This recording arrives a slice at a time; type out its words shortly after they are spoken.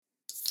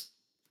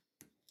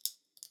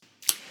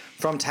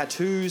From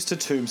tattoos to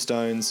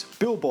tombstones,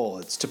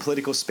 billboards to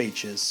political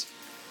speeches.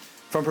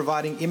 From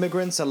providing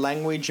immigrants a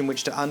language in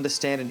which to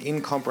understand an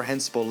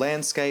incomprehensible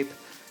landscape,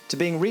 to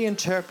being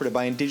reinterpreted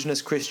by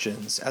Indigenous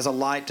Christians as a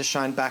light to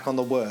shine back on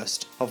the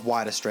worst of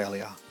white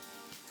Australia.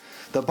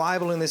 The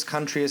Bible in this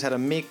country has had a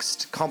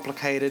mixed,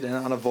 complicated and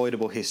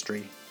unavoidable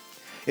history.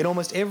 In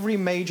almost every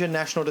major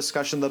national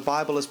discussion, the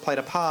Bible has played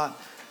a part,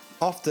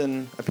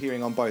 often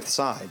appearing on both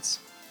sides.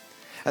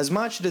 As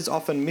much as it is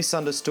often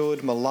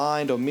misunderstood,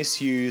 maligned or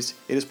misused,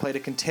 it has played a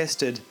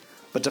contested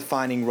but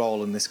defining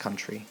role in this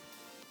country.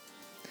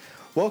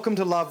 Welcome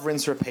to Love,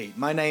 Rinse, Repeat.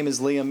 My name is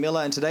Liam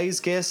Miller and today's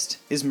guest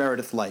is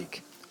Meredith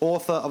Lake,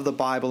 author of The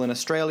Bible in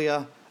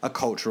Australia, A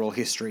Cultural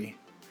History.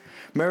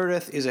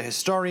 Meredith is a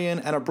historian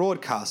and a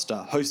broadcaster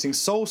hosting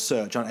Soul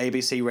Search on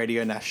ABC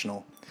Radio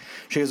National.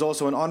 She is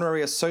also an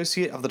honorary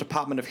associate of the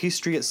Department of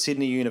History at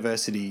Sydney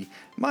University,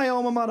 my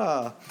alma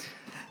mater.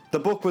 The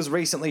book was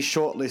recently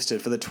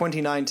shortlisted for the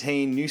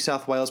 2019 New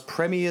South Wales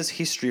Premier's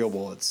History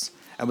Awards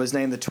and was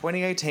named the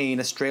 2018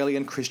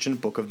 Australian Christian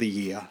Book of the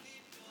Year.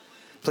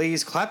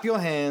 Please clap your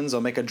hands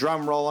or make a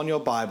drum roll on your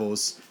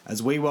Bibles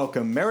as we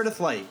welcome Meredith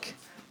Lake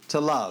to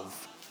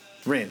Love,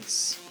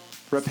 Rinse,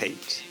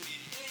 Repeat.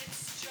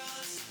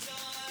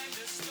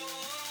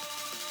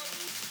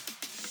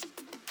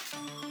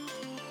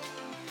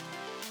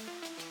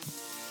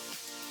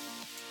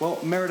 Well,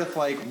 Meredith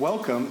Lake,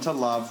 welcome to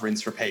Love,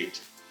 Rinse,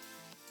 Repeat.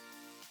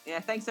 Yeah,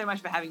 thanks so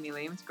much for having me,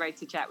 Liam. It's great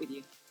to chat with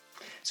you.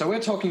 So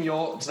we're talking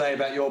today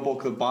about your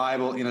book, The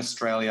Bible in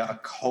Australia, A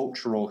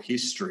Cultural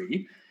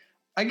History.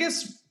 I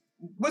guess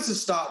let's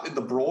just start with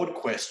the broad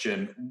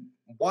question.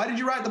 Why did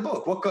you write the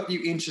book? What got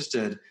you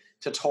interested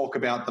to talk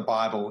about the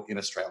Bible in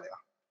Australia?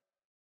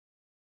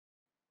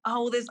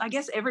 Oh, well, I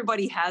guess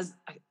everybody has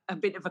a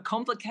bit of a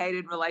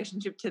complicated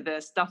relationship to the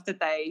stuff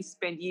that they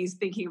spend years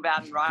thinking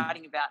about and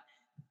writing about.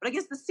 But I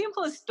guess the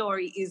simplest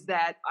story is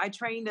that I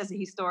trained as a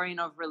historian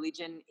of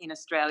religion in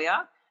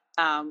Australia,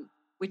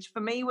 which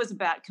for me was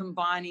about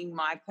combining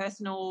my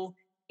personal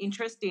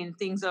interest in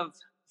things of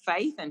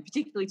faith and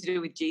particularly to do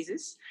with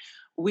Jesus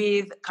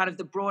with kind of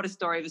the broader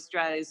story of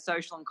Australia's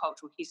social and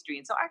cultural history.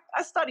 And so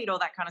I studied all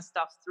that kind of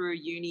stuff through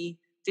uni,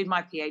 did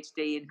my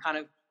PhD and kind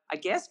of, I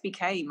guess,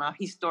 became a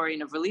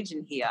historian of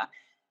religion here.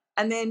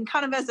 And then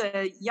kind of as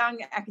a young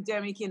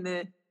academic in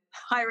the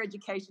higher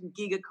education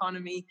gig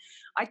economy,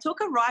 I took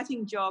a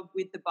writing job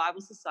with the Bible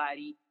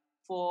Society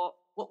for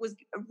what was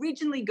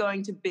originally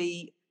going to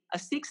be a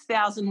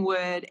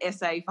 6,000-word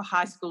essay for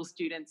high school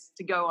students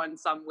to go on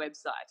some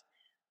website.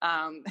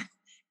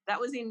 That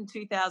was in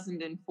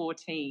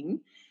 2014.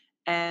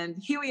 And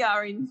here we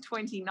are in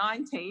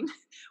 2019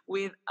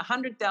 with a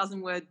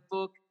 100,000-word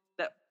book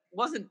that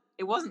wasn't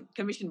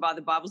commissioned by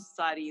the Bible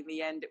Society in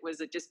the end.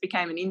 It just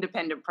became an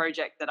independent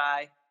project that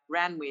I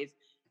ran with.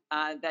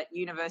 That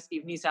University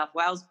of New South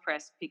Wales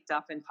Press picked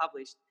up and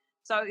published.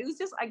 So it was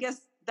just, I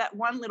guess, that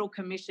one little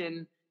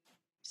commission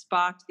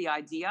sparked the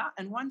idea.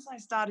 And once I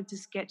started to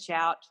sketch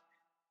out,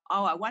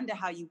 I wonder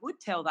how you would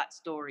tell that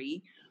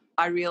story,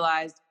 I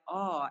realised,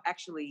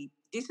 actually,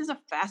 this is a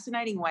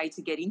fascinating way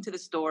to get into the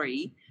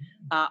story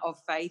of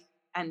faith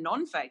and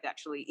non-faith,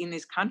 actually, in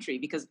this country,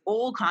 because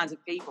all kinds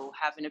of people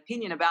have an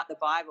opinion about the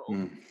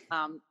Bible.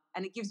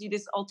 And it gives you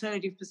this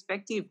alternative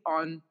perspective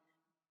on,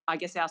 I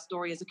guess, our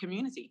story as a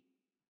community.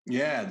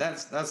 Yeah,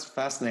 that's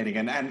fascinating,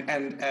 and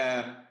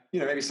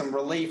maybe some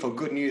relief or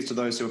good news to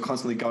those who are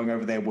constantly going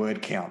over their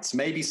word counts.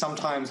 Maybe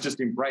sometimes just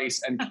embrace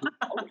and keep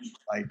going.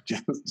 Like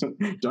just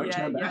don't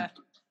turn back.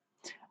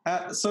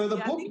 So the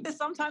book. I think that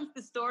sometimes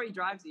the story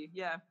drives you.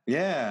 Yeah.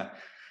 Yeah.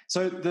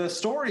 So the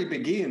story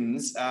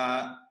begins.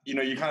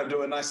 You kind of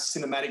do a nice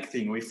cinematic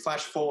thing. We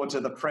flash forward to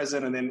the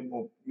present, and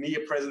then near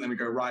present, then we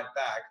go right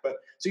back. But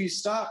so you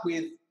start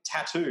with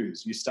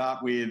tattoos. You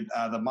start with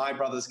the My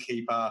Brother's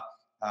Keeper.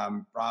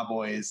 Bra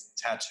Boy's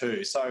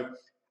tattoo. So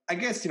I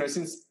guess,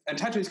 and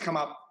tattoos come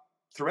up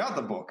throughout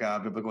the book,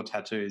 biblical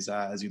tattoos,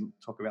 as you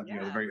talk about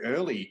the very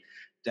early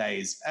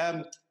days.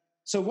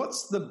 So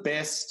what's the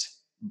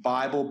best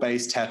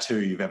Bible-based tattoo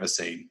you've ever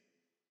seen?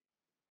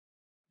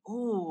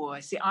 Oh,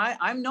 see,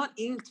 I'm not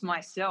inked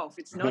myself.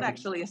 It's not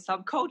actually a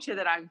subculture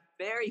that I'm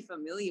very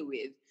familiar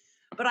with.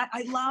 But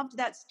I loved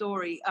that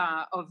story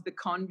of the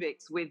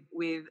convicts with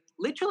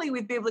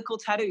biblical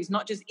tattoos,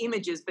 not just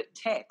images, but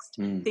text.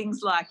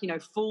 Things like,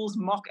 fools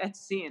mock at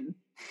sin.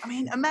 I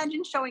mean,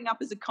 imagine showing up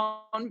as a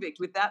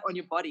convict with that on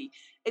your body.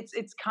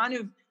 It's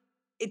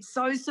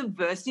so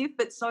subversive,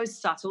 but so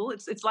subtle.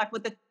 It's like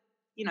with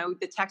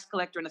the tax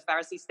collector and the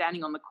Pharisee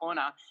standing on the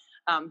corner.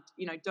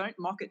 Don't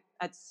mock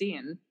at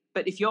sin,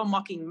 but if you're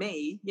mocking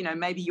me,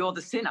 maybe you're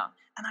the sinner.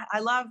 And I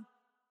love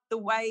the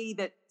way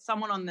that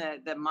someone on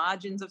the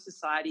margins of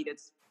society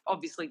that's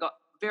obviously got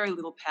very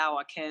little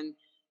power can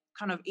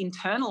kind of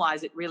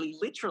internalize it really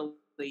literally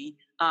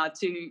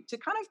to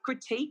kind of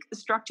critique the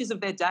structures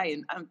of their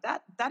day. And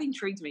that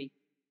intrigues me.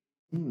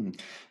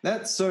 And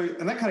that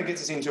kind of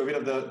gets us into a bit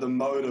of the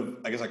mode of,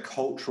 I guess, a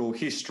cultural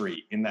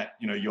history in that,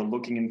 you're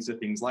looking into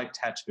things like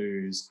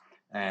tattoos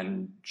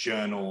and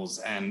journals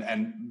and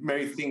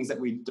maybe things that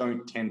we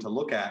don't tend to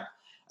look at.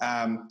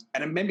 And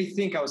it made me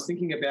think, I was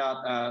thinking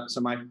about,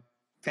 so my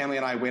family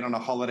and I went on a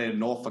holiday to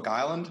Norfolk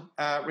Island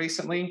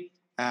recently,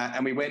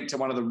 and we went to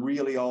one of the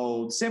really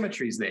old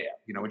cemeteries there,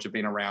 which have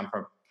been around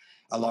for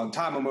a long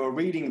time. And we were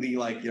reading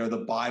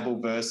the Bible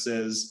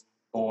verses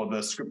or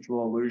the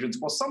scriptural allusions,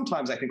 or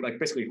sometimes I think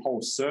basically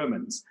whole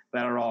sermons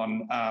that are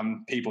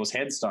on people's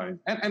headstones.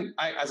 And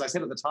as I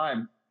said at the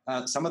time,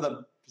 some of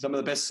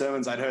the best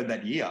sermons I'd heard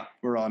that year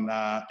were on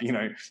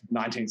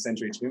 19th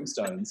century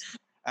tombstones.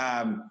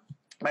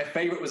 My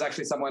favorite was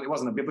actually it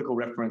wasn't a biblical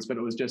reference, but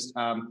it was just,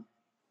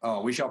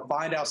 we shall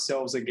find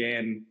ourselves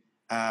again,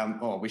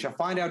 we shall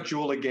find our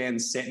jewel again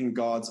set in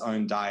God's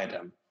own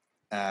diadem,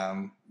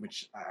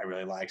 which I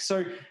really like.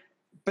 So,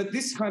 but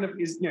this kind of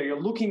is,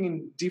 you're looking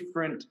in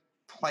different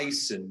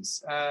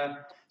places.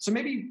 So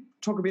maybe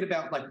talk a bit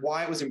about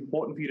why it was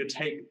important for you to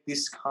take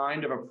this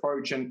kind of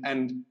approach and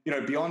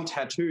beyond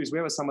tattoos,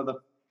 where were some of the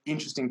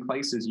interesting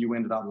places you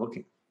ended up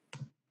looking?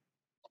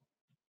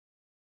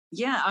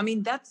 Yeah, I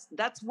mean, that's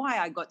why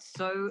I got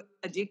so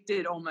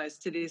addicted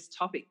almost to this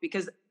topic,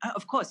 because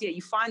of course,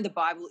 you find the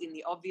Bible in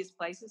the obvious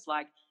places,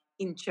 like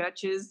in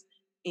churches,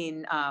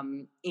 in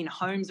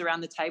homes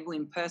around the table,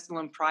 in personal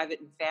and private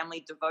and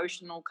family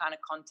devotional kind of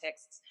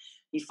contexts.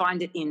 You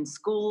find it in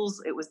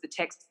schools. It was the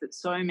text that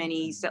so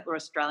many settler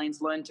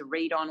Australians learned to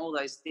read on, all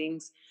those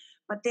things.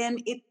 But then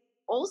it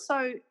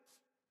also,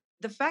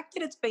 the fact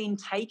that it's been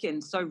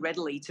taken so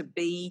readily to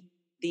be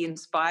the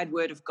inspired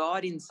word of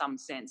God in some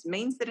sense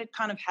means that it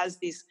kind of has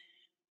this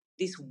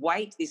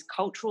weight, this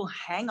cultural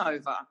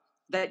hangover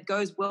that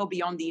goes well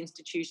beyond the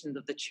institutions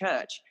of the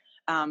church.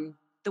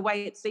 The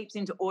way it seeps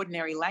into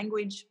ordinary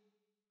language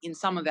in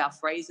some of our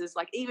phrases,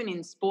 like even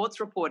in sports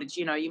reportage,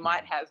 you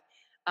might have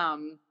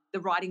the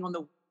writing on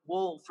the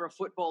wall for a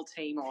football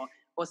team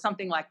or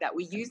something like that.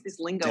 We use this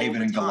lingo David all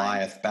the and time,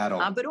 Goliath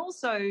battle. but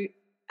also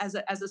as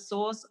a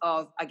source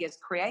of, I guess,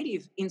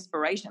 creative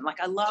inspiration.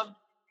 I love.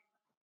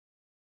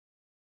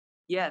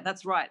 Yeah,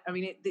 that's right. I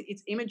mean,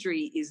 its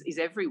imagery is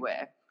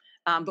everywhere,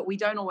 but we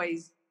don't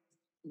always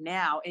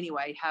now,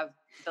 anyway, have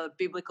the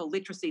biblical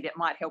literacy that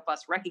might help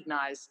us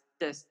recognize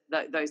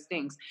those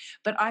things.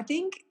 But I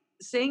think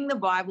seeing the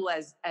Bible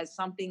as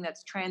something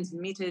that's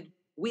transmitted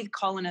with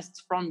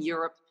colonists from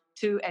Europe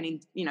to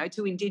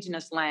to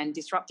Indigenous land,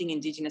 disrupting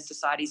Indigenous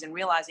societies, and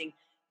realizing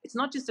it's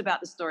not just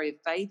about the story of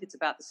faith; it's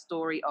about the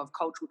story of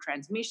cultural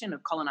transmission,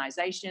 of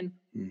colonization,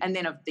 and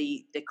then of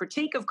the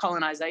critique of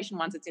colonization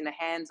once it's in the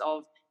hands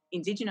of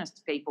Indigenous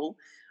people.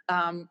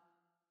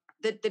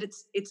 That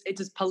it's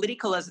as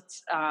political as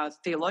it's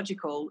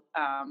theological,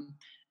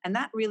 and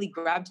that really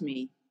grabbed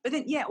me. But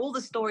then, all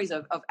the stories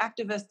of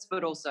activists,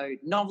 but also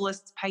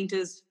novelists,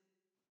 painters,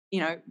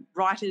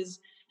 writers.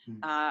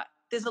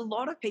 There's a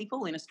lot of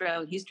people in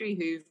Australian history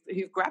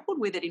who've grappled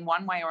with it in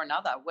one way or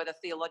another, whether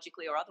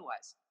theologically or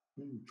otherwise.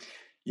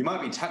 You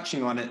might be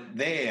touching on it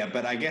there,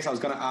 but I guess I was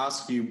going to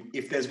ask you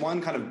if there's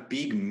one kind of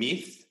big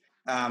myth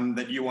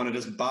that you want to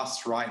just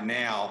bust right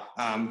now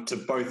to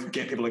both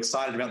get people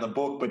excited about the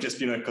book, but just,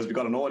 because we've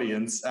got an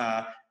audience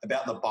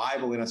about the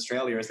Bible in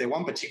Australia. Is there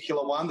one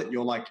particular one that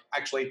you're like,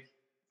 actually,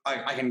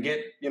 I can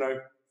get,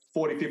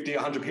 40, 50,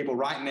 100 people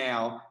right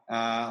now,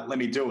 let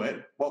me do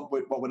it? What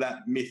would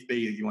that myth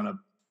be that you want to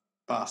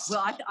bust?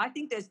 Well, I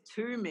think there's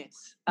two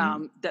myths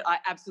that I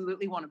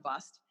absolutely want to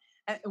bust.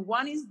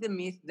 One is the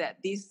myth that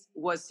this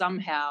was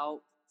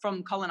somehow,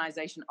 from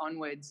colonization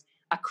onwards,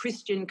 a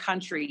Christian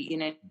country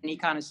in any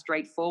kind of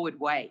straightforward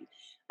way.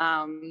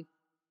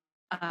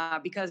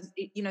 Because,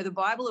 the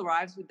Bible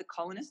arrives with the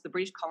colonists, the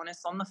British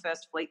colonists on the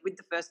first fleet with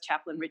the first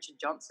chaplain, Richard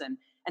Johnson,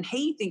 and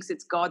he thinks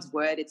it's God's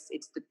word. It's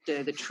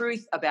the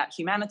truth about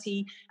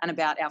humanity and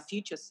about our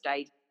future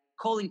state,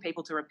 calling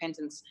people to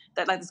repentance.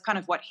 That's kind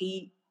of what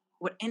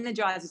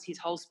energizes his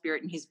whole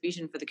spirit and his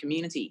vision for the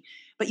community.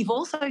 But you've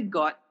also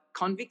got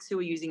convicts who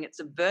are using it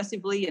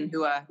subversively and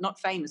who are not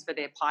famous for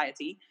their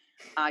piety.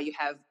 You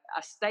have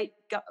a state,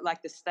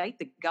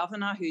 the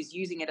governor, who's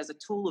using it as a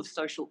tool of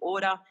social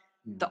order.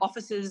 The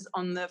officers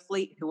on the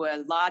fleet who are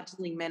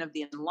largely men of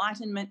the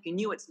Enlightenment, who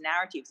knew its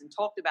narratives and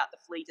talked about the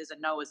fleet as a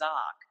Noah's Ark,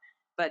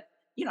 but,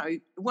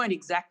 weren't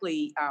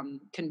exactly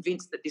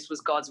convinced that this was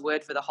God's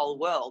word for the whole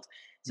world.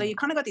 So you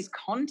kind of got this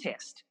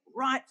contest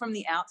right from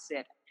the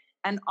outset.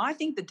 And I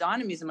think the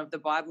dynamism of the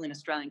Bible in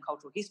Australian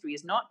cultural history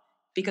is not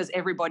because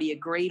everybody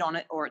agreed on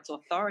it or its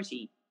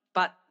authority,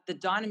 but the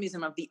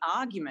dynamism of the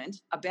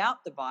argument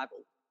about the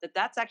Bible,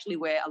 that's actually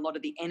where a lot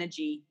of the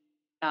energy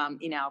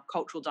in our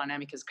cultural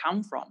dynamic has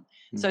come from.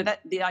 So that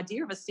the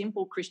idea of a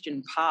simple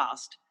Christian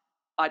past,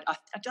 I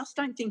just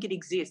don't think it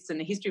exists, and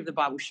the history of the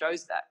Bible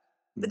shows that.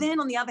 But then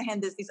on the other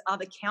hand, there's this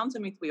other counter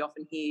myth we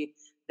often hear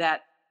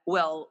that,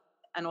 well,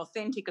 an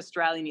authentic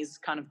Australian is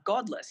kind of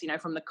godless.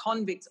 From the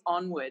convicts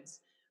onwards,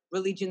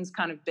 religion's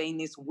kind of been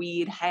this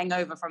weird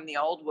hangover from the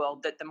old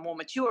world that the more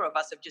mature of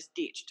us have just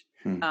ditched.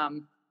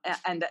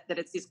 And that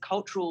it's this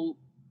cultural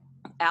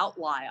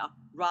outlier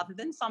rather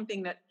than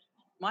something that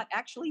might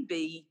actually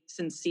be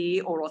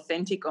sincere or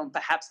authentic or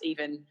perhaps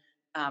even,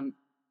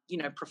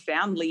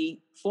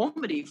 profoundly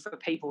formative for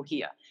people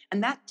here.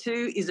 And that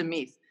too is a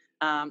myth.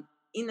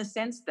 in the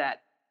sense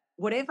that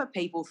whatever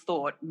people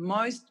thought,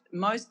 most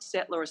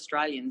settler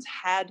Australians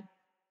had,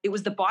 it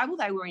was the Bible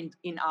they were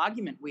in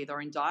argument with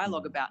or in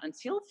dialogue about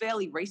until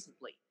fairly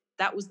recently.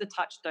 That was the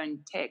touchstone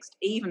text,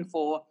 even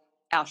for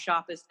our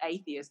sharpest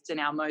atheists and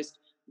our most,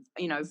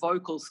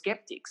 vocal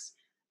skeptics.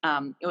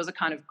 It was a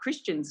kind of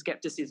Christian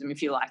skepticism,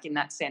 if you like, in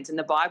that sense, and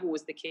the Bible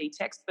was the key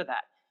text for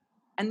that.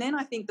 And then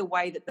I think the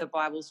way that the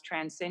Bible's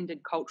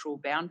transcended cultural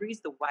boundaries,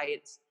 the way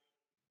it's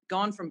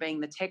gone from being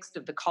the text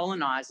of the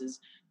colonisers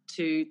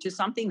to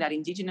something that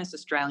Indigenous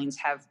Australians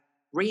have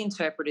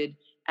reinterpreted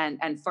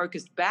and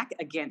focused back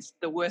against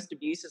the worst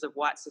abuses of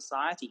white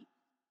society.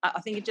 I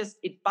think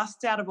it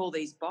busts out of all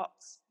these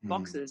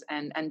boxes,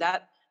 and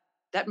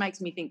that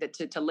makes me think that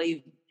to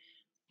leave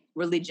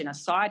religion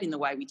aside in the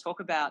way we talk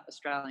about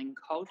Australian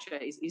culture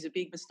is a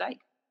big mistake.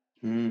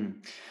 Well,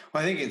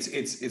 I think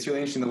it's really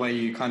interesting the way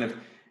you kind of,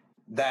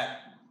 that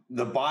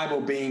the Bible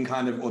being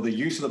kind of, or the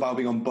use of the Bible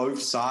being on both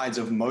sides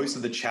of most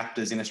of the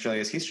chapters in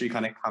Australia's history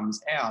kind of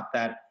comes out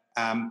that,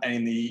 and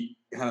in the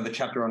kind of the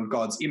chapter on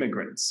God's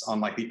immigrants,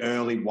 on like the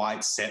early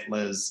white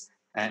settlers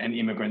and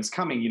immigrants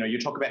coming, you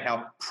talk about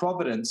how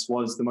providence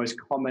was the most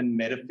common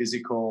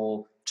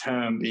metaphysical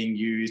term being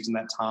used in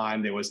that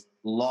time. There was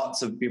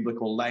lots of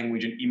biblical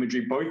language and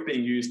imagery, both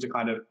being used to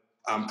kind of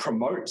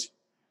promote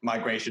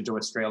migration to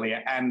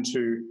Australia and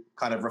to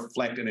kind of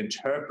reflect and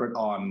interpret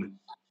on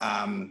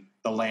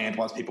the land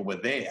once people were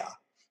there.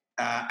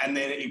 And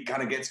then it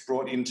kind of gets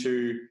brought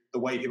into the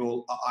way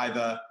people are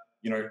either,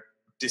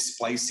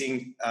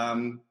 displacing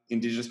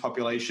Indigenous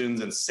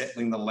populations and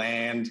settling the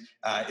land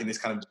in this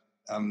kind of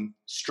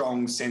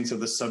strong sense of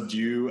the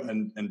subdue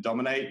and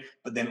dominate.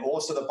 But then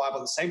also the Bible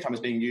at the same time is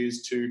being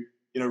used to,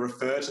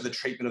 refer to the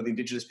treatment of the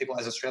Indigenous people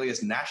as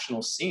Australia's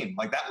national sin.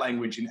 Like that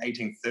language in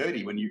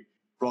 1830, when you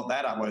brought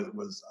that up,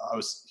 I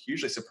was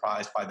hugely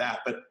surprised by that.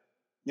 But,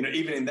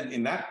 even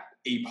in that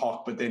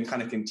epoch, but then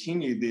kind of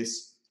continued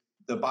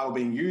the Bible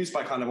being used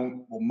by kind of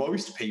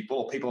most people,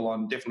 or people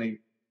on definitely,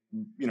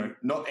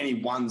 not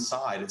any one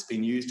side. It's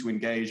been used to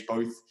engage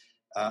both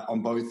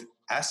on both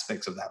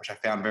aspects of that, which I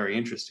found very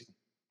interesting.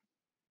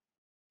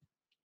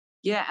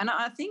 Yeah, and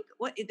I think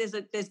there's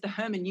the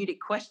hermeneutic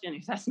question,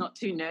 if that's not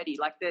too nerdy,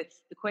 like the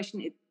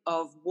question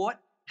of what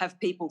have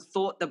people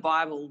thought the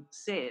Bible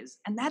says,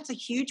 and that's a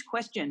huge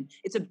question.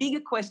 It's a bigger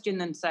question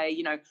than,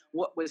 say,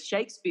 what was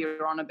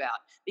Shakespeare on about?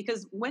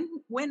 Because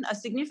when a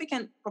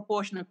significant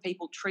proportion of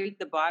people treat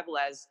the Bible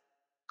as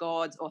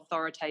God's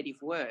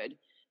authoritative word,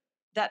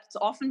 that's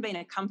often been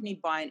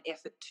accompanied by an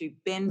effort to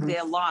bend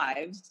their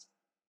lives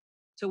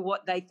to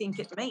what they think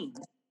it means,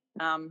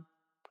 and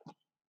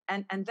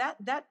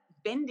that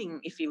bending,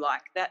 if you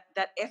like,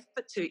 that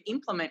effort to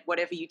implement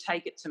whatever you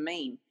take it to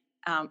mean,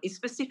 is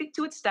specific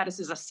to its status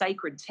as a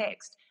sacred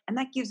text, and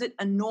that gives it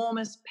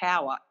enormous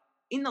power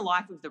in the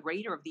life of the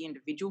reader, of the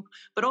individual,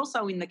 but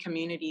also in the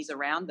communities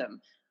around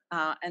them.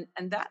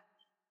 And that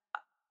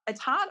it's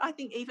hard, I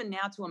think, even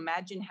now to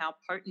imagine how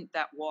potent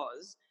that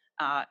was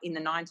in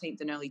the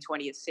 19th and early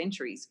 20th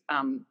centuries.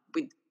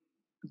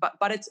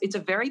 But it's a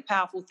very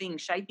powerful thing,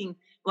 shaping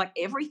like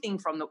everything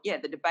from the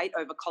debate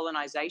over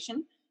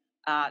colonisation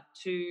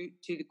to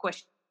the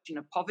question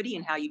of poverty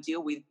and how you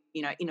deal with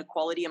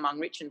inequality among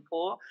rich and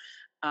poor,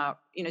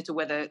 to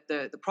whether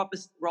the proper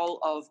role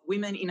of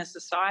women in a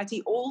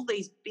society. All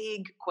these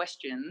big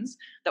questions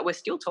that we're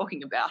still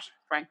talking about,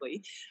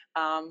 frankly,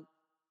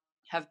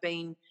 have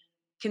been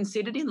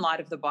considered in light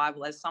of the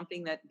Bible as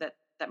something that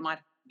might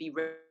be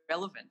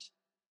relevant.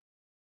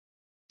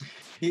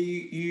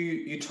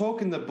 You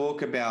talk in the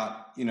book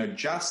about,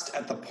 just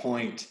at the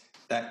point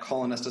that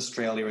colonist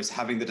Australia is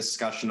having the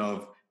discussion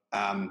of,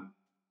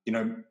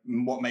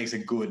 what makes a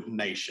good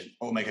nation,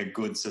 what make a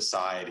good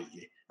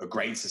society, a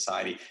great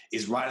society,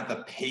 is right at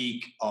the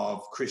peak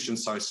of Christian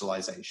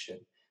socialization.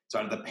 So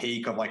at the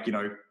peak of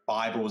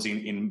Bibles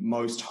in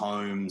most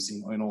homes,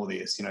 in all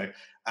this,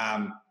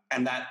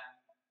 and that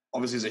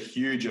obviously is a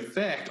huge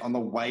effect on the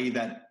way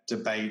that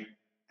debate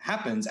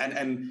happens.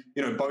 And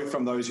both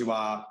from those who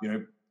are,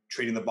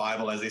 treating the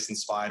Bible as this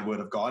inspired word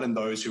of God, and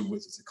those who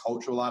it's a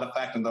cultural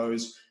artifact, and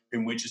those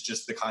in which it's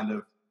just the kind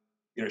of,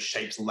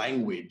 shapes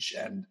language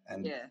and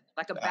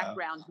like a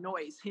background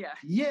noise.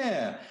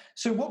 Yeah.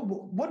 So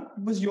what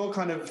was your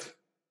kind of,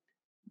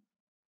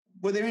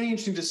 were there any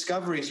interesting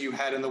discoveries you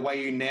had in the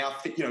way you now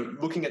think,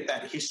 looking at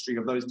that history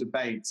of those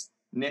debates,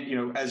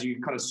 as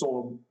you kind of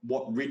saw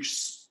what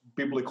rich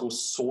biblical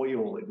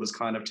soil it was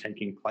kind of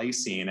taking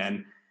place in,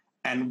 and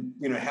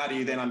how do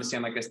you then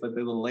understand, I guess, the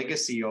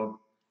legacy of,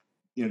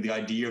 the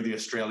idea of the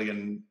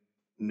Australian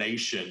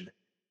nation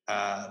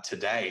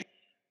today?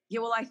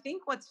 Yeah, well, I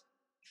think what's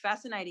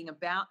fascinating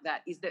about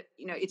that is that,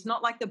 it's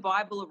not like the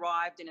Bible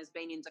arrived and has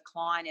been in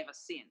decline ever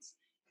since.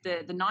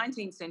 The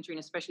 19th century,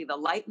 and especially the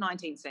late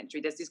 19th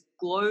century, there's this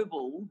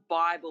global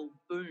Bible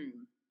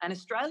boom. And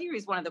Australia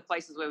is one of the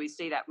places where we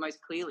see that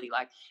most clearly.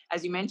 Like,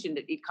 as you mentioned,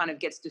 it kind of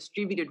gets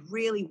distributed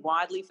really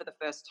widely for the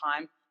first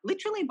time,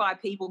 literally by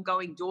people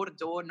going door to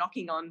door,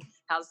 knocking on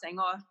houses saying,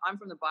 "Oh, I'm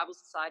from the Bible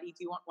Society.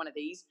 Do you want one of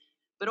these?"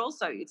 but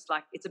also it's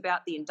about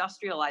the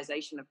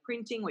industrialization of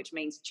printing, which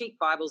means cheap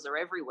Bibles are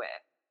everywhere.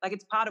 Like,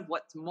 it's part of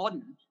what's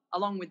modern,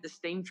 along with the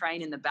steam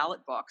train and the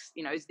ballot box,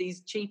 is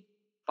these cheap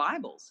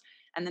Bibles.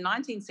 And the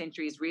 19th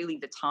century is really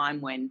the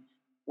time when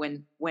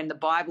the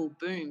Bible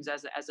booms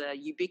as a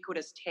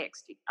ubiquitous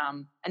text.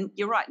 And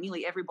you're right,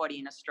 nearly everybody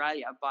in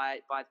Australia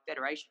by the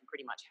Federation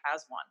pretty much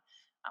has one,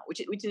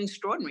 which is an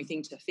extraordinary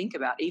thing to think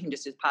about, even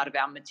just as part of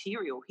our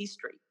material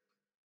history.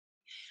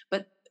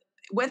 But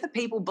whether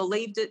people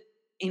believed it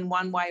in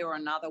one way or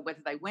another, whether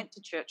they went to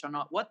church or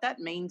not, what that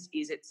means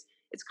is it's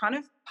kind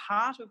of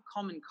part of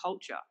common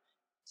culture.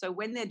 So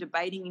when they're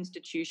debating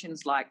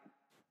institutions like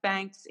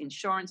banks,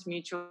 insurance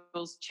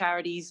mutuals,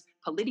 charities,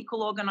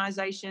 political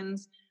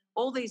organisations,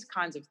 all these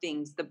kinds of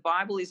things, the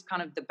Bible is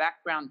kind of the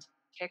background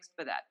text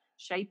for that,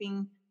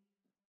 shaping,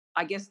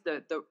 I guess,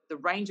 the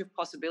range of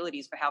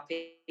possibilities for how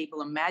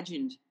people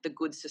imagined the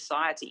good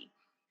society.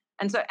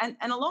 And so, and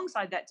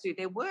alongside that too,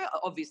 there were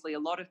obviously a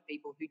lot of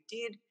people who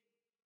did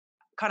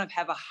kind of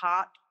have a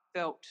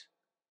heartfelt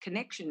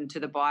connection to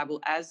the Bible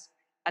as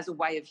a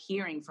way of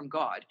hearing from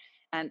God.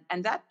 And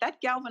that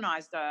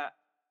galvanized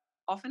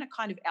often a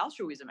kind of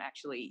altruism,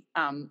 actually.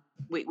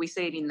 We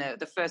see it in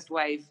the first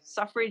wave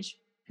suffrage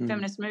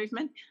feminist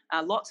movement.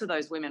 Lots of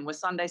those women were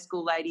Sunday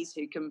school ladies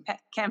who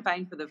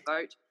campaigned for the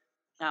vote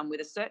with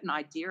a certain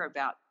idea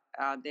about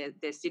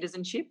their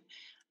citizenship.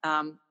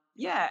 And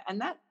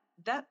that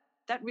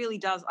really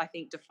does, I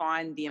think,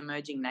 define the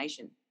emerging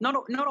nation. Not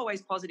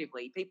always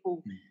positively.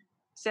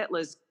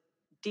 Settlers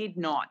did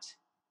not,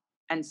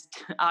 and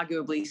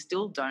arguably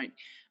still don't,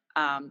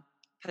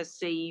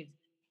 perceive,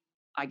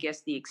 I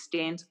guess, the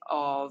extent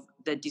of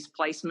the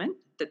displacement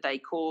that they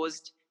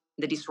caused,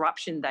 the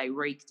disruption they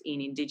wreaked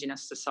in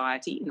Indigenous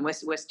society, and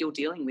we're still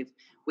dealing with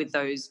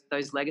those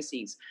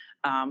legacies.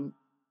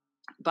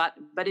 But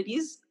it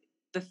is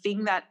the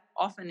thing that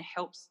often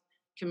helps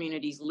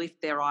communities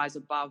lift their eyes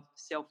above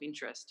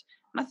self-interest,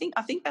 and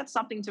I think that's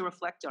something to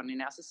reflect on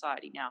in our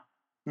society now.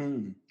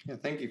 Yeah,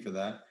 thank you for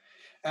that.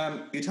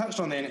 You touched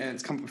on then, and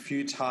it's come up a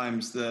few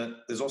times,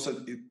 that there's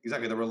also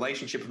exactly the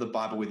relationship of the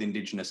Bible with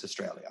Indigenous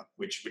Australia,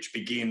 which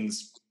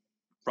begins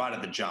right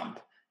at the jump.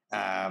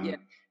 And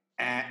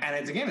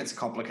it's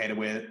complicated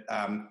with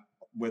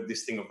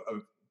this thing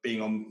of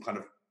being on kind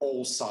of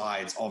all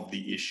sides of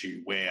the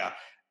issue, where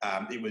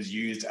it was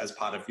used as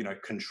part of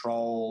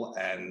control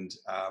and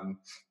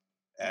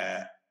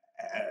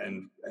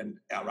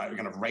outright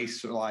kind of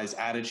racialized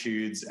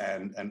attitudes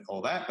and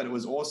all that, but it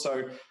was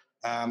also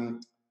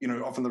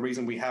often the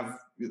reason we have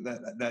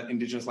that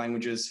Indigenous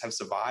languages have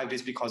survived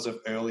is because of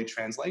early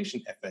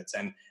translation efforts,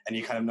 and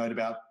you kind of note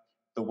about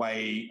the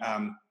way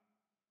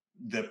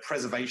the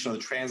preservation or the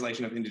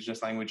translation of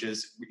Indigenous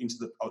languages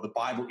the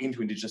Bible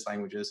into Indigenous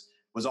languages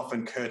was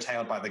often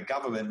curtailed by the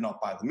government, not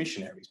by the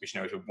missionaries.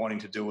 Missionaries were wanting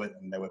to do it,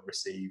 and they would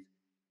receive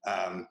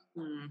kind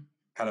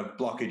of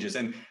blockages,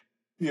 and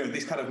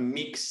this kind of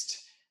mixed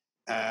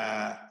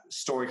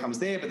story comes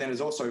there, but then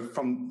there's also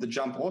from the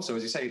jump also,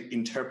 as you say,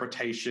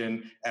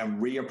 interpretation and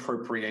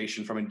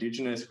reappropriation from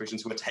Indigenous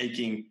Christians who are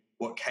taking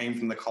what came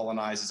from the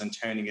colonizers and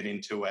turning it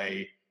into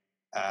a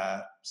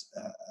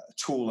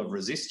tool of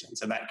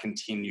resistance, and that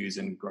continues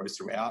and grows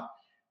throughout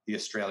the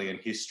Australian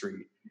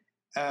history.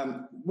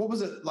 What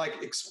was it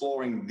like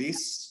exploring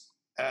this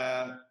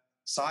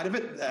side of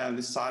it,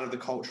 this side of the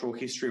cultural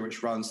history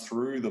which runs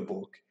through the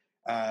book?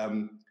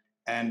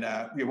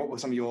 What were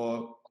some of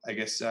your, I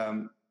guess,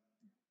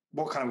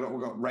 what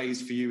got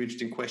raised for you,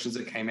 interesting questions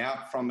that came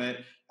out from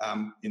it,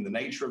 in the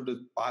nature of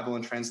the Bible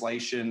and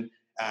translation,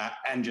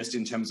 and just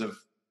in terms of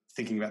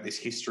thinking about this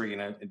history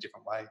in a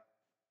different way?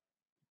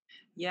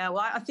 Yeah,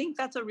 well, I think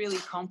that's a really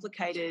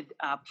complicated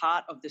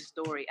part of the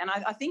story. And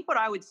I think what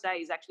I would say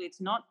is actually it's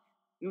not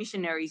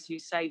missionaries who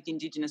saved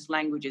Indigenous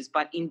languages,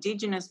 but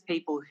Indigenous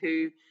people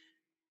who,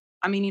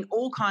 in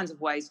all kinds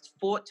of ways,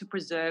 fought to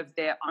preserve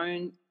their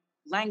own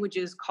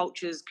languages,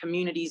 cultures,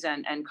 communities,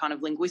 and kind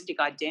of linguistic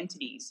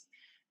identities,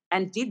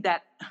 and did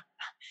that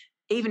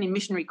even in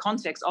missionary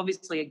context,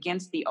 obviously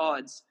against the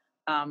odds,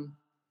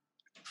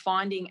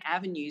 finding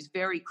avenues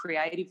very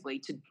creatively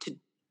to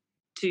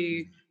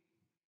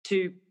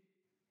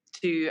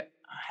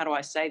how do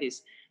I say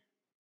this?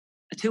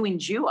 To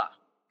endure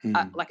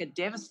like a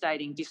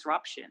devastating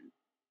disruption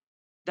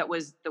that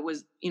was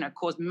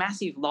caused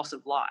massive loss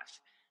of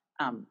life,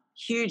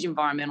 huge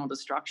environmental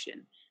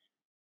destruction.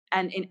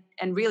 And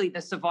really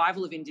the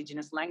survival of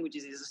Indigenous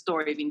languages is a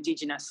story of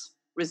Indigenous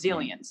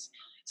resilience.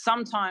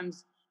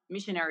 Sometimes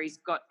missionaries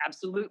got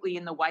absolutely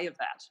in the way of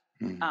that,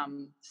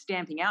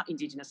 stamping out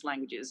Indigenous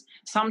languages.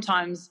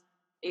 Sometimes,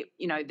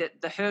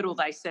 the hurdle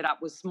they set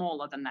up was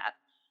smaller than that.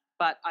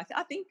 But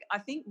I think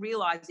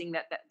realizing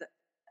that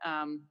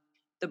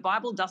the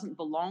Bible doesn't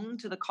belong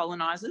to the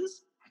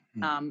colonizers.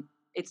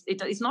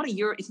 It's not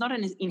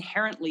an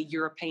inherently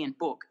European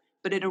book,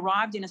 but it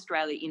arrived in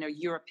Australia in a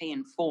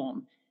European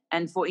form.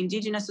 And for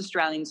Indigenous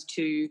Australians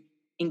to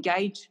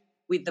engage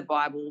with the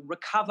Bible,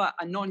 recover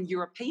a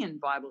non-European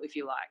Bible, if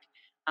you like,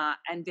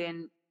 and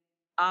then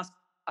ask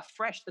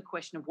afresh the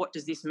question of what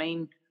does this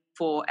mean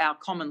for our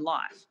common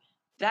life,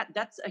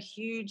 that's a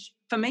huge,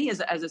 for me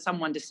as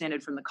someone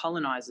descended from the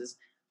colonizers,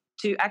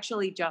 to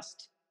actually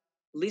just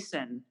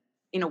listen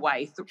in a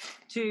way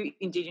to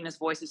Indigenous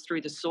voices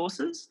through the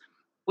sources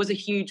was a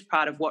huge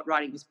part of what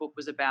writing this book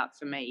was about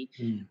for me.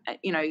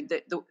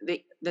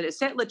 The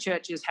settler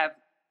churches have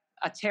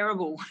a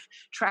terrible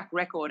track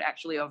record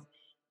actually of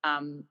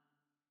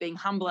being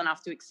humble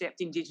enough to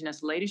accept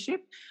Indigenous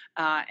leadership,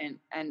 and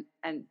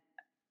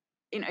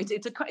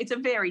it's a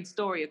varied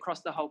story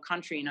across the whole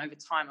country and over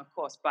time, of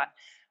course,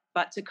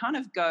 but to kind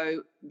of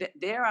go,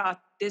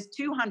 there's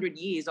 200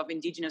 years of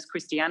Indigenous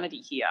Christianity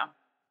here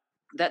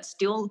that's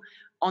still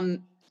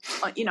on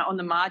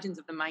the margins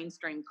of the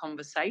mainstream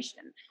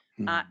conversation,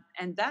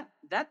 and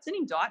that's an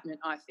indictment,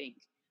 I think.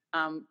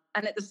 And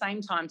at the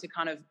same time,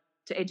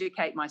 to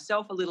educate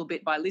myself a little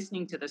bit by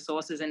listening to the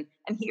sources and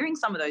hearing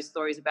some of those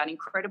stories about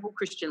incredible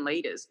Christian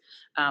leaders,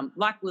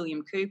 like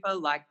William Cooper,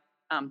 like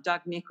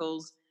Doug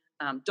Nichols,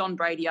 Don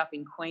Brady up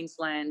in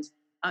Queensland.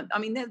 I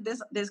mean,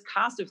 there's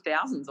cast of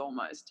thousands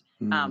almost.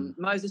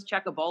 Moses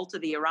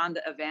Chakraborty, the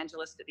Aranda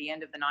evangelist at the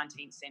end of the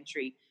 19th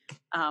century,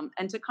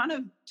 and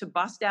to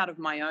bust out of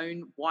my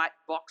own white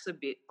box a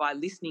bit by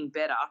listening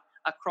better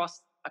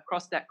across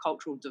that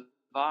cultural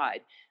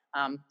divide.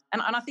 And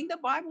I think the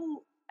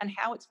Bible and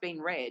how it's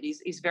been read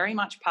is very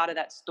much part of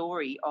that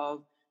story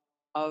of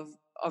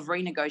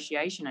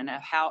renegotiation and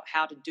of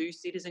how to do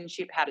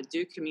citizenship, how to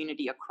do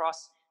community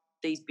across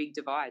these big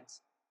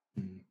divides.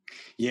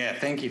 Yeah,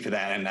 thank you for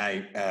that. And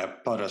I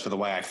apologize for the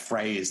way I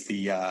phrased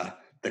the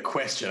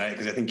question,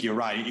 because I think you're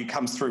right. It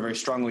comes through very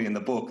strongly in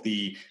the book,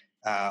 the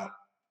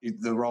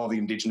role of the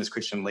Indigenous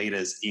Christian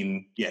leaders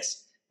in,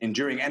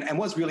 enduring. And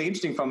what's really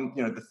interesting from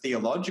the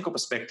theological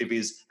perspective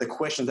is the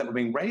questions that were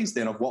being raised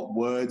then of what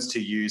words to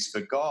use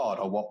for God,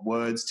 or what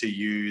words to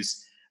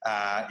use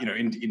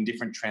in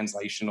different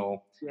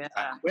translational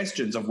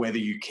questions of whether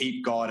you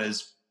keep God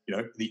as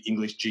the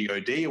English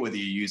God, or whether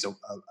you use a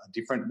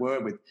different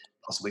word with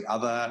possibly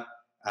other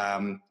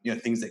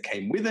things that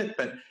came with it.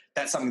 But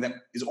that's something that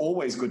is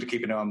always good to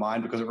keep in our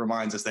mind, because it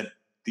reminds us that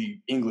the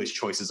English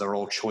choices are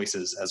all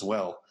choices as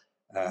well,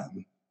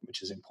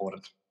 which is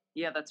important.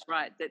 Yeah, that's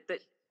right.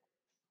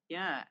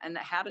 And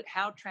how to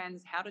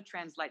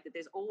translate that.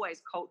 There's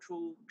always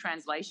cultural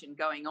translation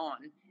going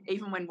on,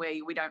 even when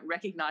we don't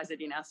recognise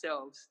it in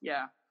ourselves.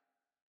 Yeah.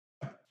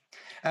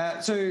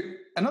 So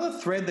another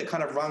thread that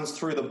kind of runs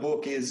through the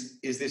book is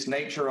this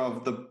nature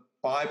of the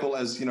Bible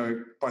as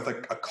both a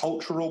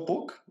cultural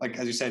book, like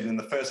as you said in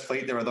the First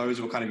Fleet, there are those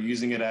who are kind of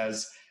using it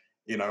as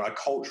a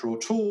cultural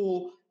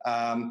tool,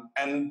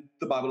 and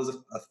the Bible is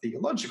a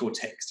theological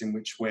text in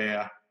which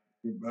we're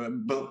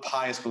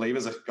pious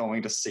believers are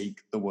going to seek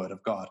the Word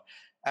of God.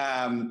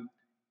 And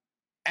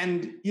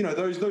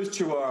those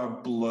two are a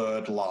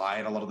blurred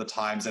line a lot of the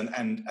times,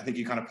 and I think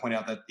you kind of point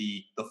out that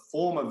the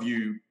former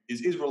view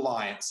is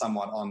reliant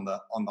somewhat on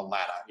the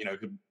latter.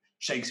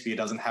 Shakespeare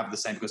doesn't have the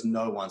same, because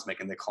no one's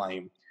making the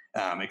claim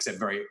except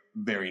very,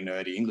 very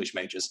nerdy English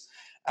majors.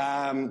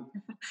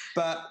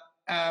 But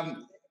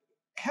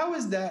how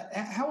is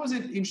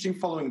it interesting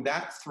following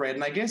that thread?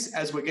 And I guess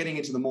as we're getting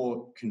into the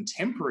more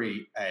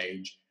contemporary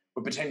age,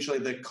 where potentially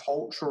the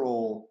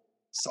cultural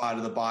side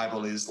of the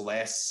Bible is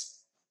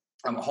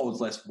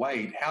holds less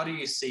weight, how do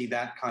you see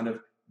that kind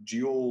of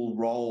dual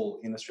role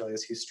in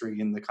Australia's history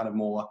in the kind of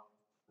more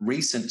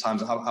recent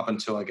times up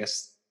until, I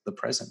guess, the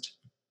present?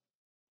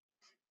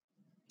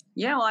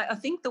 Yeah, well, I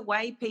think the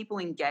way people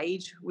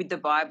engage with the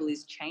Bible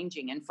is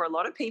changing. And for a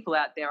lot of people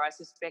out there, I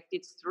suspect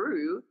it's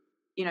through,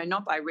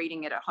 not by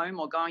reading it at home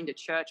or going to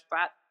church,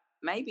 but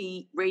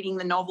maybe reading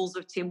the novels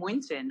of Tim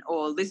Winton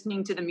or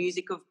listening to the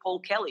music of Paul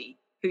Kelly,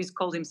 who's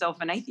called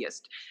himself an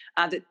atheist.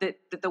 That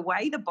the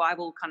way the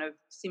Bible kind of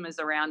simmers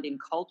around in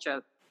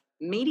culture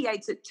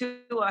mediates it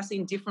to us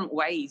in different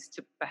ways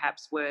to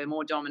perhaps were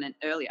more dominant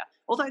earlier.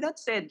 Although that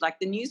said, like,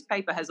 the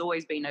newspaper has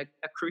always been a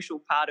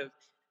crucial part of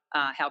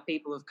how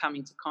people have come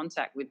into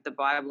contact with the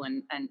Bible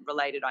and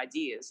related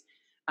ideas.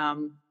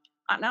 And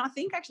I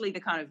think actually the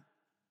kind of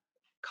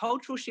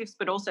cultural shifts,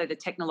 but also the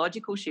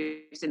technological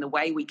shifts in the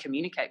way we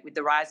communicate with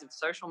the rise of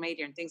social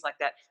media and things like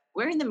that,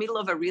 we're in the middle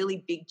of a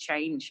really big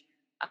change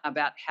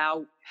about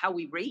how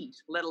we read,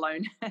 let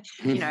alone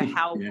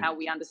how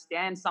we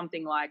understand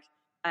something like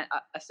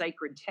a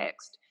sacred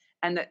text.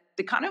 And that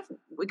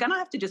we're going to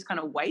have to just kind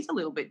of wait a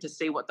little bit to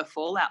see what the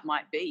fallout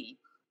might be.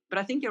 But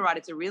I think you're right;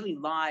 it's a really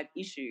live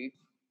issue.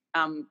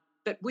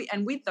 But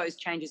with those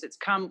changes, it's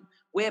come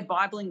where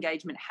Bible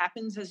engagement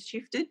happens has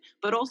shifted,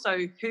 but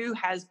also who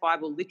has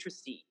Bible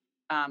literacy.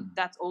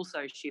 That's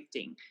also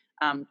shifting.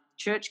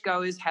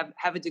 Churchgoers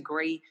have a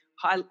degree.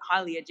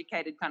 Highly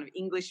educated kind of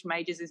English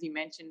majors, as you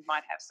mentioned,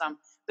 might have some,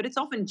 but it's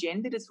often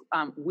gendered as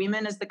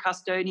women as the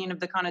custodian of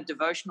the kind of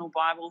devotional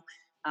Bible.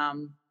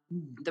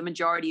 The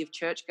majority of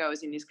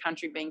churchgoers in this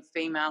country being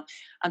female,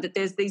 and that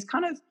there's these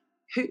kind of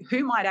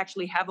who might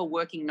actually have a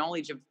working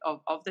knowledge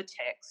of the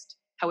text,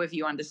 however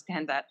you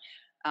understand that.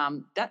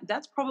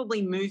 That's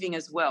probably moving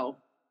as well.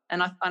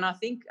 And I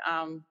think,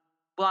 I'm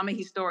a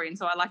historian,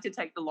 so I like to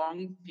take the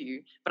long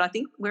view, but I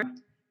think we're...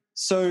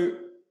 So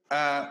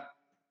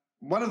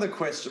one of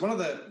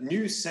the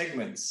new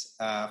segments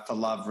for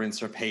Love,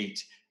 Rinse,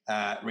 Repeat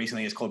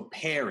recently is called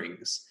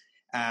pairings.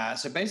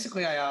 So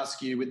basically, I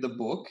ask you with the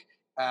book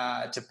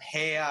to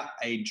pair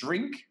a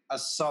drink, a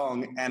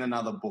song, and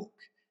another book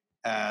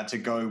to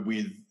go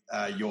with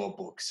your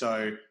book.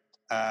 So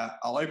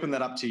I'll open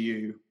that up to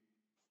you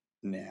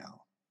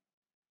now.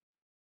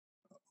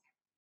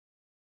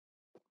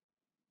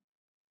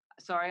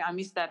 Sorry, I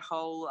missed that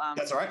whole.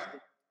 That's all right.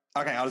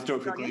 Okay, I'll just do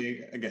it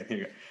quickly again. Here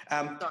you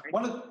go. Sorry.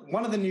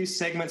 One of the new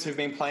segments we've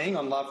been playing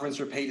on Love,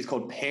 Rinse, Repeat is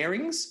called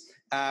Pairings,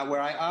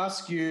 where I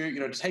ask you,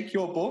 to take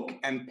your book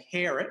and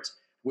pair it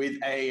with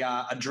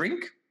a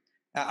drink,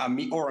 a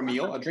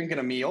meal, a drink and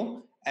a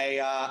meal,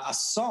 a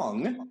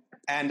song,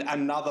 and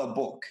another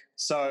book.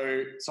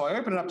 So I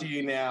open it up to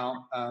you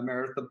now,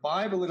 Meredith. The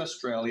Bible in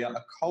Australia,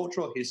 a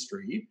cultural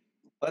history.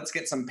 Let's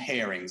get some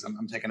pairings.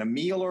 I'm taking a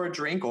meal or a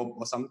drink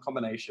or some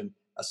combination,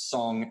 a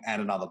song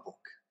and another book.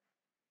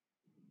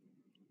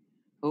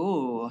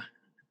 Ooh,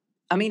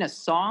 I mean, a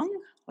song?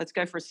 Let's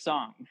go for a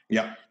song.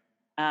 Yeah.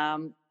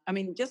 I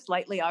mean, just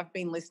lately I've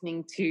been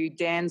listening to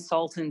Dan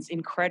Sultan's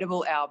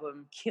incredible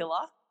album,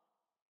 Killer.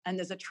 And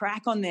there's a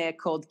track on there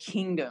called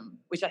Kingdom,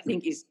 which I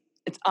think it's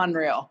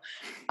unreal.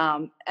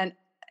 And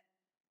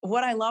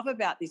what I love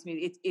about this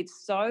music,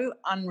 it's so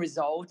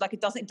unresolved. Like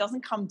it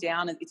doesn't come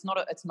down. It's not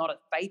a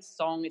faith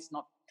song. It's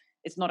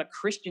not a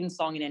Christian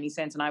song in any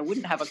sense. And I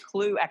wouldn't have a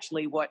clue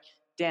actually what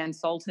Dan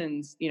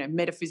Sultan's,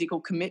 metaphysical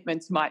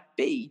commitments might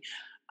be.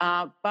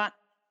 But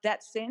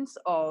that sense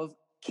of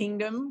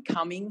kingdom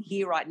coming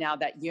here right now,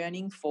 that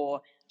yearning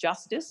for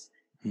justice,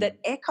 that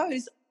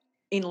echoes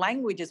in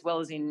language as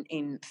well as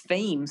in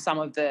theme some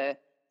of the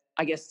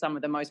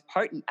most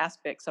potent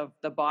aspects of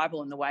the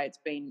Bible and the way it's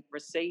been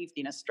received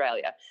in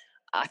Australia.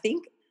 I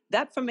think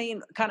that for me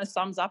kind of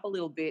sums up a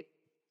little bit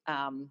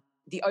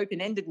the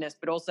open-endedness,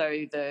 but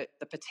also the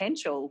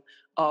potential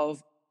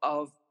of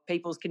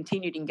people's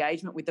continued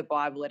engagement with the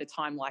Bible at a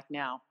time like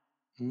now.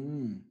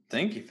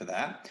 Thank you for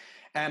that.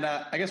 And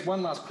I guess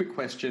one last quick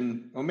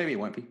question, or maybe it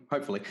won't be,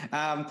 hopefully,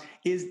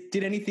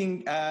 did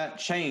anything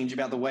change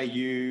about the way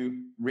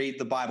you read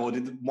the Bible? Or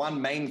did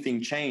one main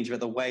thing change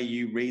about the way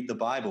you read the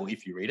Bible,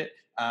 if you read it,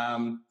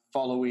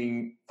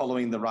 following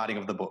the writing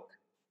of the book?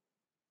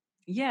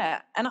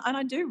 Yeah, and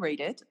I do read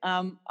it.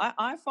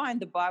 I find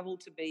the Bible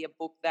to be a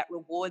book that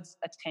rewards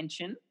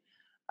attention.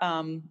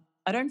 I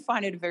don't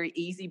find it a very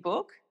easy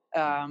book.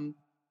 I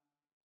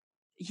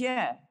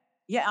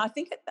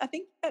think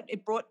that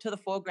it brought to the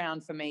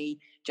foreground for me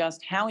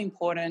just how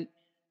important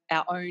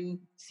our own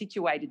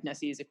situatedness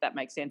is, if that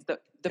makes sense.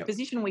 The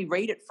position we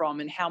read it from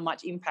and how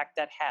much impact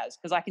that has,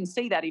 because I can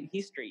see that in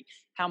history,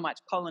 how much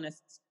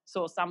colonists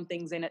saw some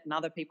things in it and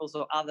other people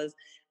saw others,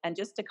 and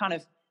just to kind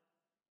of,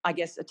 I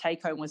guess, a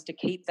take home was to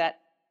keep that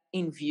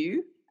in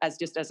view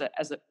as a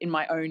in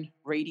my own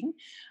reading.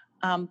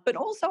 But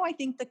also, I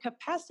think the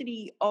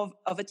capacity of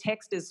a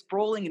text as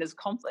sprawling and as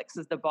complex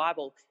as the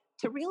Bible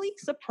to really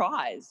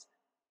surprise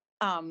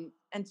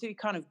and to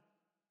kind of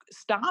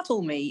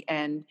startle me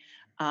and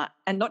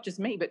not just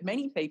me, but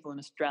many people in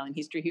Australian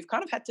history who've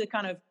kind of had to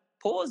kind of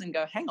pause and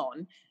go, hang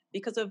on,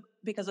 because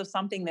of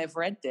something they've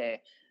read there.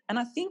 And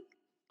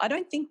I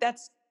don't think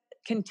that's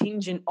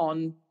contingent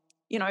on,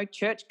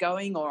 church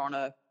going or on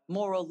a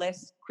more or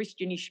less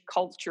Christianish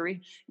culture.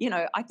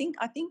 I think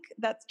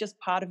that's just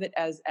part of it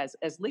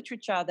as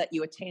literature that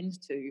you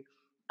attend to.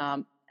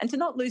 And to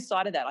not lose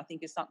sight of that, I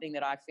think is something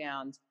that I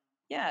found,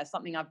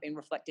 something I've been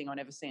reflecting on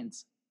ever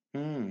since.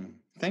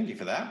 Thank you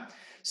for that.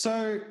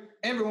 So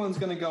everyone's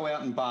going to go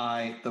out and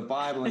buy The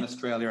Bible in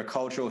Australia, A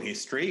Cultural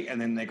History, and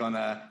then they're going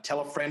to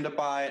tell a friend to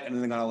buy it, and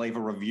then they're going to leave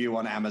a review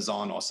on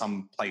Amazon or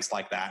some place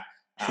like that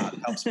to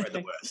help spread the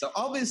word. So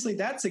obviously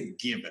that's a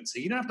given. So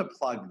you don't have to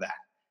plug that,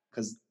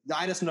 because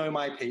I just know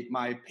my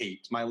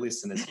peeps, my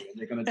listeners here.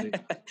 They're going to do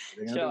that.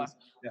 Sure.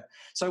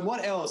 So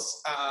what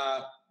else?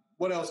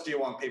 What else do you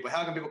want people?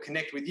 How can people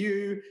connect with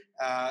you?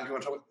 You can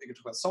talk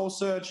about Soul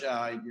Search,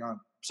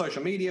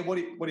 social media. What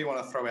do you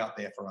want to throw out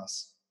there for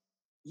us?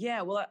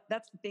 Yeah, well,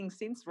 that's the thing.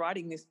 Since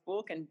writing this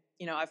book, and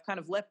I've kind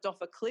of leapt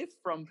off a cliff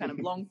from kind of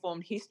long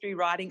form history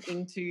writing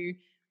into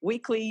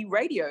weekly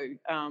radio.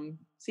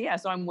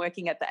 So I'm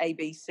working at the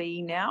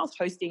ABC now,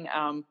 hosting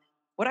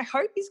what I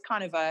hope is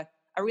kind of a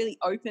really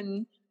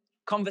open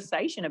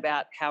conversation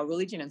about how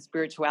religion and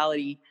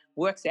spirituality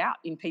works out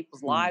in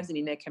people's lives and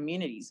in their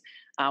communities,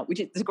 which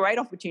is a great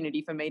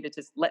opportunity for me to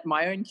just let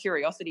my own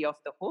curiosity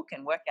off the hook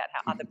and work out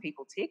how other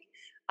people tick.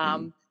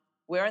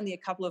 We're only a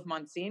couple of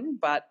months in,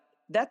 but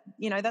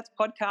that's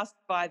podcast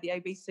by the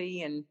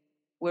ABC and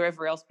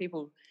wherever else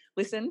people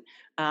listen.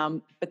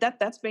 But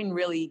that's been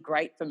really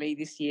great for me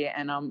this year.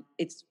 And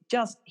it's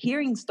just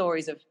hearing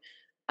stories of,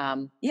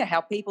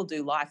 how people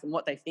do life and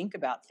what they think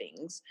about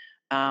things.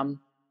 I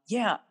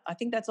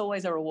think that's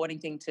always a rewarding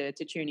thing to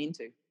tune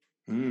into.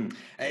 The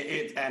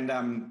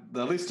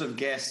list of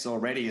guests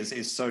already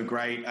is so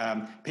great.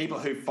 People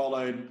who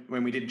followed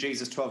when we did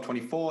Jesus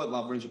 1224,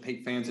 Love, Rinse,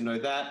 Repeat fans who know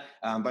that.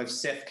 Both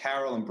Seth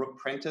Carroll and Brooke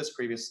Prentice,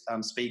 previous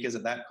speakers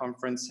at that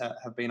conference,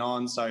 have been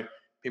on. So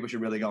people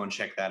should really go and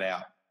check that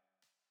out.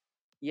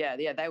 Yeah,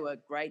 they were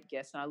great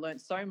guests, and I learned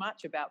so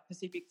much about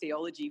Pacific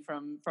theology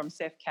from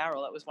Seth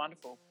Carroll. It was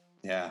wonderful.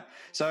 Yeah.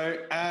 So,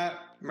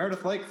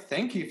 Meredith Lake,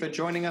 thank you for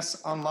joining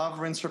us on Love,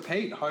 Rinse,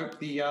 Repeat. Hope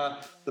the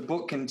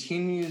book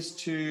continues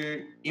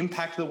to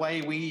impact the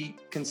way we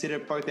consider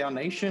both our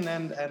nation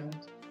and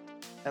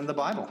the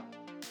Bible.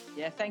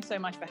 Yeah, thanks so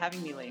much for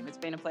having me, Liam. It's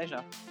been a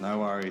pleasure. No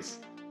worries.